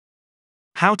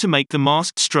How to make the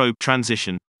masked strobe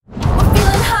transition. We're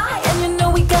feeling high and you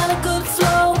know we got a good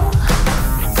flow.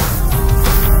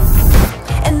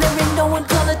 And there ain't no one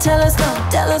gonna tell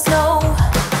us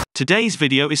no. Today's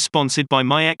video is sponsored by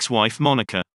my ex-wife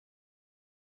Monica.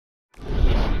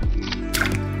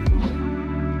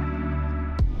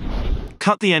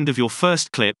 Cut the end of your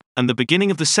first clip, and the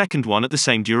beginning of the second one at the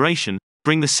same duration.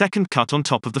 Bring the second cut on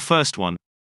top of the first one.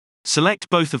 Select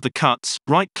both of the cuts,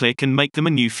 right-click and make them a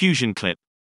new Fusion clip.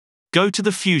 Go to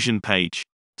the Fusion page.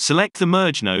 Select the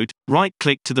Merge node,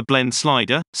 right-click to the Blend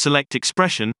slider, select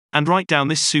Expression, and write down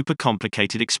this super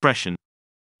complicated expression.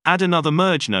 Add another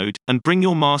Merge node, and bring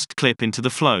your masked clip into the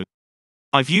flow.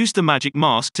 I've used the magic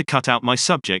mask to cut out my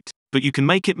subject, but you can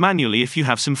make it manually if you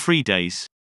have some free days.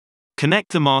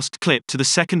 Connect the masked clip to the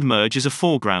second merge as a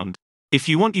foreground. If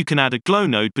you want, you can add a glow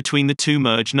node between the two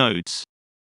merge nodes.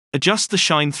 Adjust the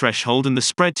shine threshold and the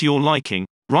spread to your liking,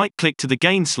 right-click to the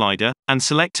gain slider, and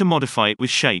select to modify it with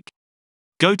shake.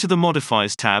 Go to the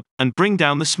Modifiers tab, and bring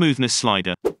down the smoothness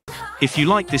slider. If you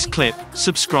like this clip,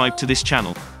 subscribe to this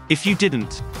channel. If you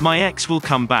didn't, my ex will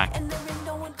come back.